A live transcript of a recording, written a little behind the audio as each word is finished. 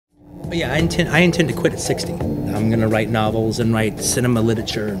Yeah, I intend to quit at 60. I'm going to write novels and write cinema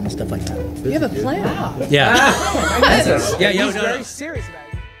literature and stuff like that. You have a plan. Yeah. He's very serious about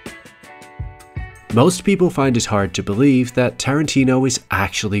it. Most people find it hard to believe that Tarantino is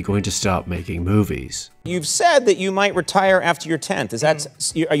actually going to stop making movies. You've said that you might retire after your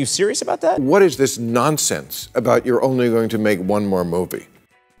 10th. Are you serious about that? What is this nonsense about you're only going to make one more movie?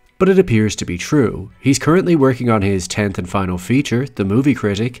 But it appears to be true. He's currently working on his 10th and final feature, The Movie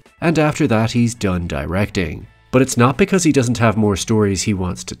Critic, and after that he's done directing. But it's not because he doesn't have more stories he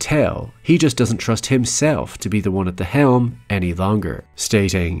wants to tell, he just doesn't trust himself to be the one at the helm any longer,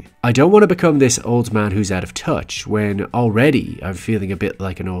 stating, "I don't want to become this old man who's out of touch when already I'm feeling a bit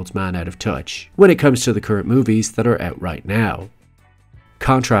like an old man out of touch when it comes to the current movies that are out right now."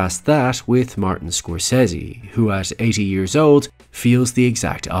 Contrast that with Martin Scorsese, who at 80 years old feels the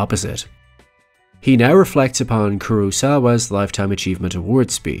exact opposite. He now reflects upon Kurosawa's Lifetime Achievement Award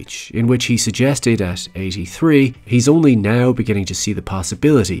speech, in which he suggested at 83 he's only now beginning to see the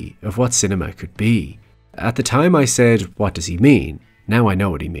possibility of what cinema could be. At the time I said, what does he mean? Now I know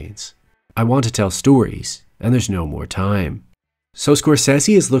what he means. I want to tell stories, and there's no more time. So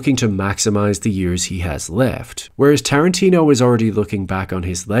Scorsese is looking to maximize the years he has left, whereas Tarantino is already looking back on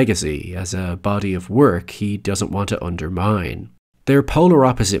his legacy as a body of work he doesn't want to undermine. They're polar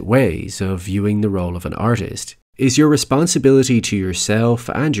opposite ways of viewing the role of an artist. Is your responsibility to yourself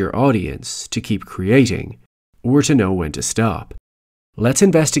and your audience to keep creating, or to know when to stop? Let's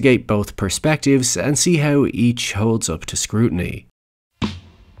investigate both perspectives and see how each holds up to scrutiny.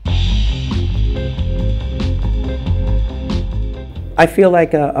 I feel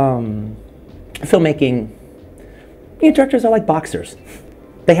like filmmaking, directors are like boxers.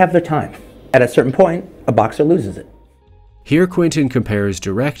 They have their time. At a certain point, a boxer loses it. Here Quentin compares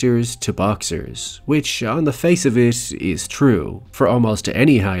directors to boxers, which on the face of it is true. For almost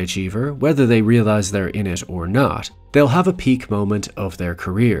any high achiever, whether they realize they're in it or not, they'll have a peak moment of their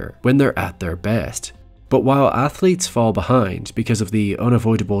career, when they're at their best. But while athletes fall behind because of the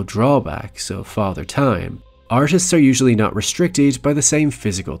unavoidable drawbacks of father time, artists are usually not restricted by the same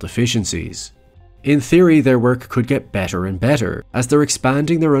physical deficiencies. In theory, their work could get better and better as they're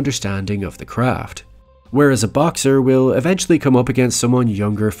expanding their understanding of the craft. Whereas a boxer will eventually come up against someone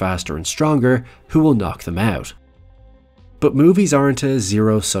younger, faster, and stronger who will knock them out. But movies aren't a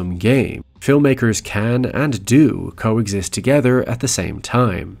zero-sum game. Filmmakers can and do coexist together at the same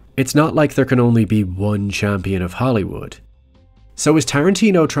time. It's not like there can only be one champion of Hollywood. So is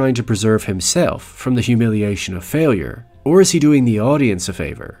Tarantino trying to preserve himself from the humiliation of failure, or is he doing the audience a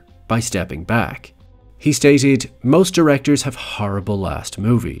favor by stepping back? He stated, "Most directors have horrible last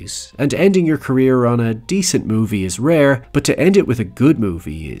movies, and ending your career on a decent movie is rare, but to end it with a good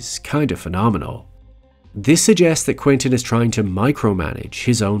movie is kind of phenomenal." This suggests that Quentin is trying to micromanage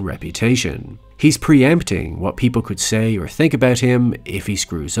his own reputation. He's preempting what people could say or think about him if he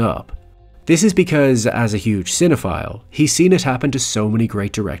screws up. This is because, as a huge cinephile, he's seen it happen to so many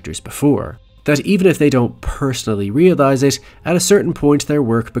great directors before, that even if they don't personally realize it, at a certain point their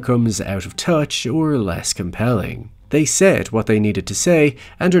work becomes out of touch or less compelling. They said what they needed to say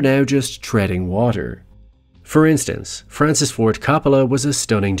and are now just treading water. For instance, Francis Ford Coppola was a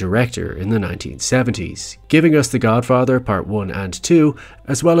stunning director in the 1970s, giving us The Godfather Part 1 and 2,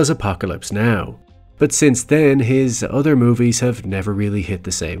 as well as Apocalypse Now. But since then, his other movies have never really hit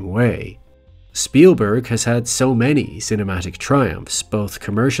the same way. Spielberg has had so many cinematic triumphs, both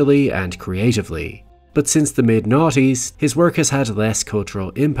commercially and creatively, but since the mid-noughties, his work has had less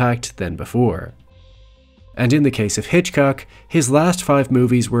cultural impact than before. And in the case of Hitchcock, his last 5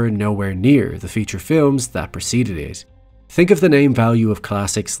 movies were nowhere near the feature films that preceded it. Think of the name value of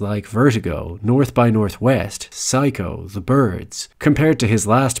classics like Vertigo, North by Northwest, Psycho, The Birds, compared to his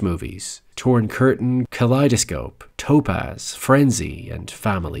last movies, Torn Curtain, Kaleidoscope, Topaz, Frenzy, and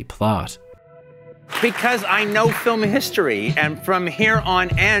Family Plot. Because I know film history, and from here on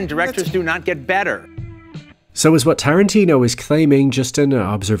end, directors do not get better. So is what Tarantino is claiming just an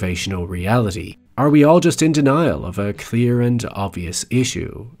observational reality? Are we all just in denial of a clear and obvious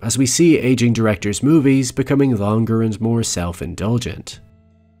issue, as we see aging directors' movies becoming longer and more self-indulgent?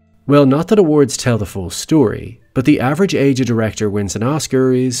 Well, not that awards tell the full story, but the average age a director wins an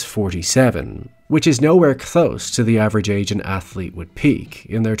Oscar is 47, which is nowhere close to the average age an athlete would peak,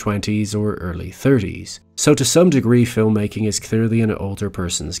 in their 20s or early 30s, so to some degree filmmaking is clearly an older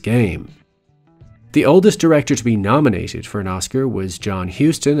person's game. The oldest director to be nominated for an Oscar was John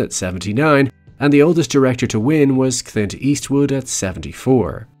Huston at 79, and the oldest director to win was Clint Eastwood at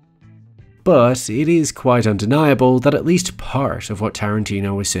 74. But it is quite undeniable that at least part of what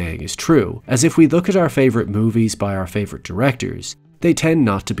Tarantino is saying is true, as if we look at our favourite movies by our favourite directors, they tend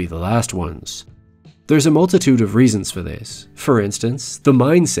not to be the last ones. There's a multitude of reasons for this. For instance, the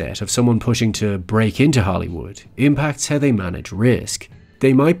mindset of someone pushing to break into Hollywood impacts how they manage risk.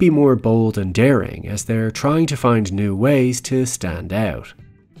 They might be more bold and daring as they're trying to find new ways to stand out.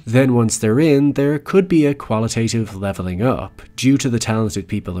 Then once they're in, there could be a qualitative leveling up due to the talented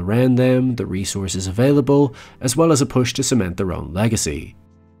people around them, the resources available, as well as a push to cement their own legacy.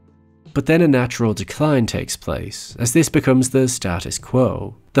 But then a natural decline takes place, as this becomes the status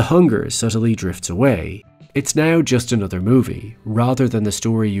quo. The hunger subtly drifts away. It's now just another movie, rather than the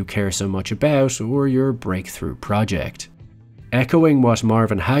story you care so much about or your breakthrough project. Echoing what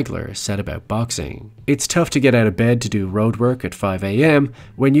Marvin Hagler said about boxing, it's tough to get out of bed to do road work at 5 AM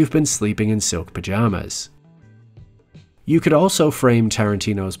when you've been sleeping in silk pajamas. You could also frame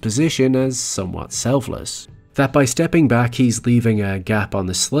Tarantino's position as somewhat selfless. That by stepping back he's leaving a gap on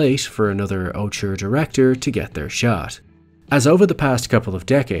the slate for another auteur director to get their shot. As over the past couple of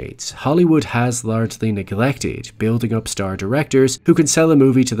decades, Hollywood has largely neglected building up star directors who can sell a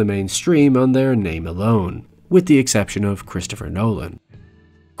movie to the mainstream on their name alone, with the exception of Christopher Nolan.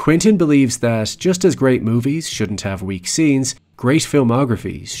 Quentin believes that just as great movies shouldn't have weak scenes, great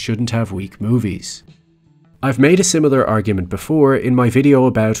filmographies shouldn't have weak movies. I've made a similar argument before in my video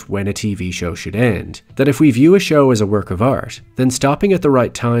about when a TV show should end, that if we view a show as a work of art, then stopping at the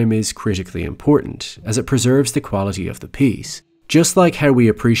right time is critically important, as it preserves the quality of the piece. Just like how we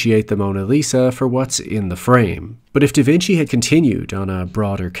appreciate the Mona Lisa for what's in the frame. But if Da Vinci had continued on a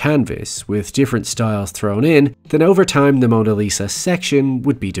broader canvas, with different styles thrown in, then over time the Mona Lisa section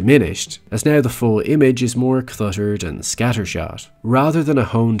would be diminished, as now the full image is more cluttered and scattershot, rather than a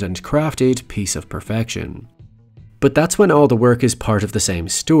honed and crafted piece of perfection. But that's when all the work is part of the same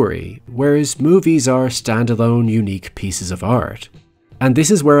story, whereas movies are standalone, unique pieces of art. And this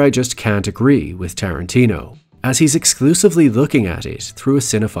is where I just can't agree with Tarantino, as he's exclusively looking at it through a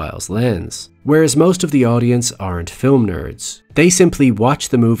cinephile's lens, whereas most of the audience aren't film nerds. They simply watch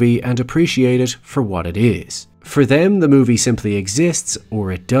the movie and appreciate it for what it is. For them, the movie simply exists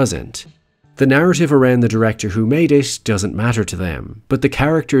or it doesn't. The narrative around the director who made it doesn't matter to them, but the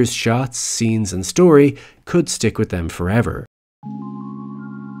characters, shots, scenes, and story could stick with them forever.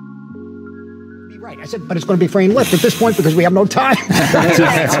 Right, I said, but it's going to be frame lift at this point because we have no time.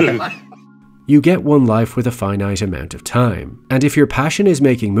 You get one life with a finite amount of time, and if your passion is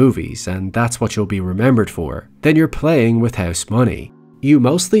making movies and that's what you'll be remembered for, then you're playing with house money. You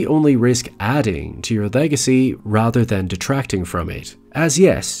mostly only risk adding to your legacy rather than detracting from it. As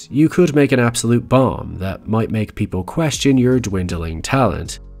yes, you could make an absolute bomb that might make people question your dwindling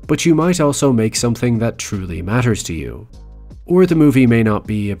talent, but you might also make something that truly matters to you. Or the movie may not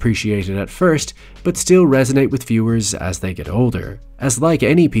be appreciated at first, but still resonate with viewers as they get older. As like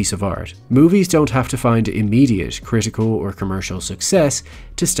any piece of art, movies don't have to find immediate critical or commercial success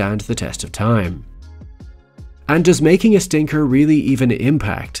to stand the test of time. And does making a stinker really even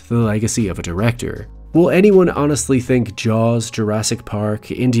impact the legacy of a director? Will anyone honestly think Jaws, Jurassic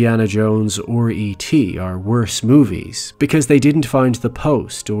Park, Indiana Jones, or E.T. are worse movies because they didn't find The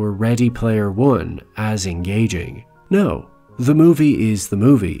Post or Ready Player One as engaging? No. The movie is the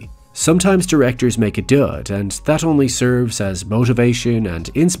movie. Sometimes directors make a dud, and that only serves as motivation and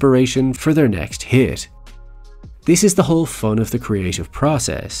inspiration for their next hit. This is the whole fun of the creative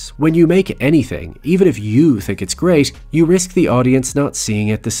process. When you make anything, even if you think it's great, you risk the audience not seeing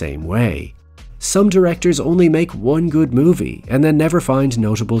it the same way. Some directors only make one good movie and then never find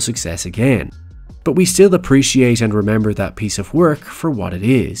notable success again. But we still appreciate and remember that piece of work for what it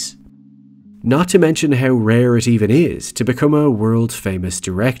is. Not to mention how rare it even is to become a world-famous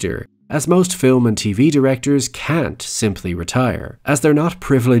director, as most film and TV directors can't simply retire, as they're not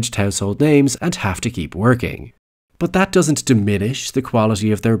privileged household names and have to keep working. But that doesn't diminish the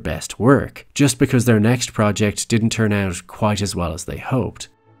quality of their best work, just because their next project didn't turn out quite as well as they hoped.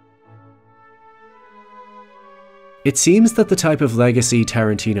 It seems that the type of legacy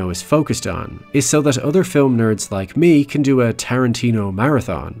Tarantino is focused on is so that other film nerds like me can do a Tarantino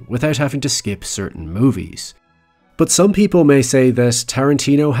marathon without having to skip certain movies. But some people may say that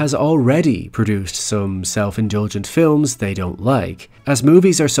Tarantino has already produced some self-indulgent films they don't like, as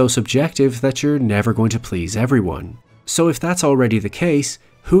movies are so subjective that you're never going to please everyone. So if that's already the case,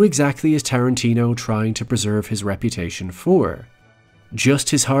 who exactly is Tarantino trying to preserve his reputation for? Just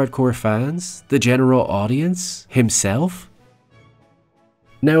his hardcore fans? The general audience? Himself?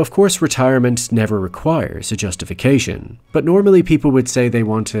 Now, of course, retirement never requires a justification, but normally people would say they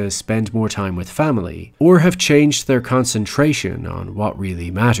want to spend more time with family, or have changed their concentration on what really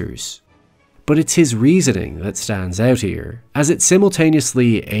matters. But it's his reasoning that stands out here, as it's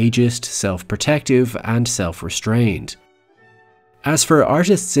simultaneously ageist, self-protective, and self-restrained. As for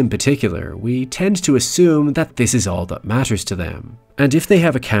artists in particular, we tend to assume that this is all that matters to them. And if they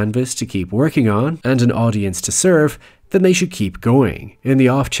have a canvas to keep working on and an audience to serve, then they should keep going, in the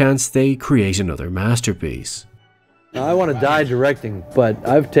off chance they create another masterpiece. I want to die directing, but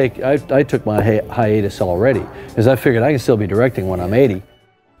I took my hiatus already, because I figured I can still be directing when I'm 80.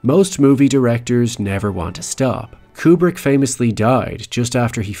 Most movie directors never want to stop. Kubrick famously died just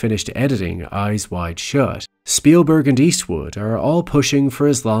after he finished editing Eyes Wide Shut. Spielberg and Eastwood are all pushing for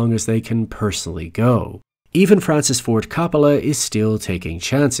as long as they can personally go. Even Francis Ford Coppola is still taking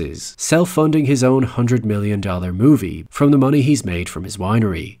chances, self-funding his own $100 million movie from the money he's made from his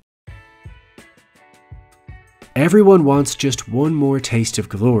winery. Everyone wants just one more taste of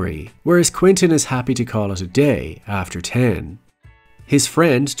glory, whereas Quentin is happy to call it a day after 10. His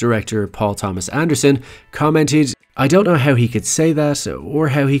friend, director Paul Thomas Anderson, commented, "I don't know how he could say that, or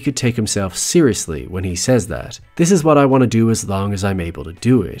how he could take himself seriously when he says that. This is what I want to do as long as I'm able to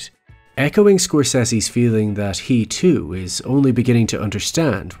do it." Echoing Scorsese's feeling that he too is only beginning to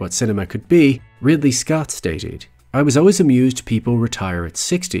understand what cinema could be, Ridley Scott stated, "I was always amused people retire at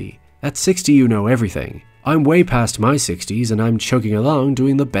 60. At 60 you know everything. I'm way past my 60s and I'm chugging along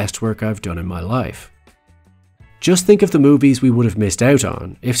doing the best work I've done in my life." Just think of the movies we would have missed out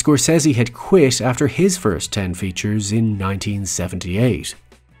on if Scorsese had quit after his first 10 features in 1978.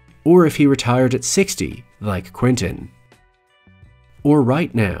 Or if he retired at 60, like Quentin. Or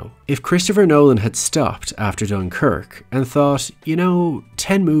right now, if Christopher Nolan had stopped after Dunkirk and thought, you know,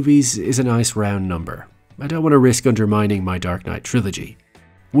 10 movies is a nice round number. I don't want to risk undermining my Dark Knight trilogy.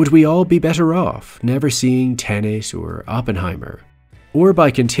 Would we all be better off never seeing Tenet or Oppenheimer? Or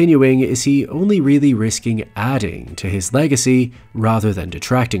by continuing, is he only really risking adding to his legacy rather than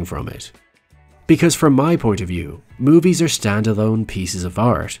detracting from it? Because from my point of view, movies are standalone pieces of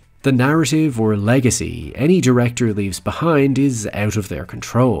art. The narrative or legacy any director leaves behind is out of their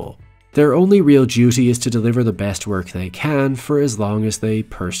control. Their only real duty is to deliver the best work they can for as long as they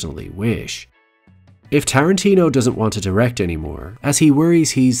personally wish. If Tarantino doesn't want to direct anymore, as he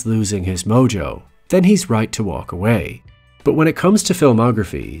worries he's losing his mojo, then he's right to walk away. But when it comes to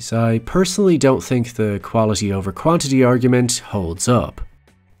filmographies, I personally don't think the quality over quantity argument holds up.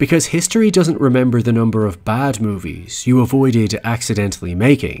 Because history doesn't remember the number of bad movies you avoided accidentally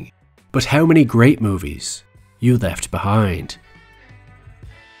making, but how many great movies you left behind.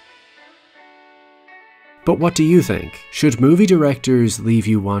 But what do you think? Should movie directors leave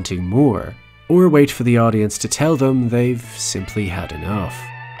you wanting more, or wait for the audience to tell them they've simply had enough?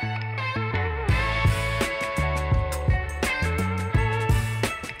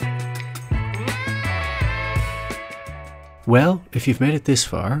 Well, if you've made it this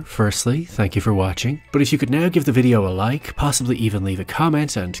far, firstly, thank you for watching, but if you could now give the video a like, possibly even leave a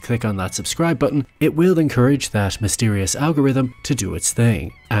comment and click on that subscribe button, it will encourage that mysterious algorithm to do its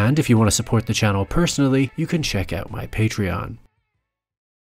thing. And if you want to support the channel personally, you can check out my Patreon.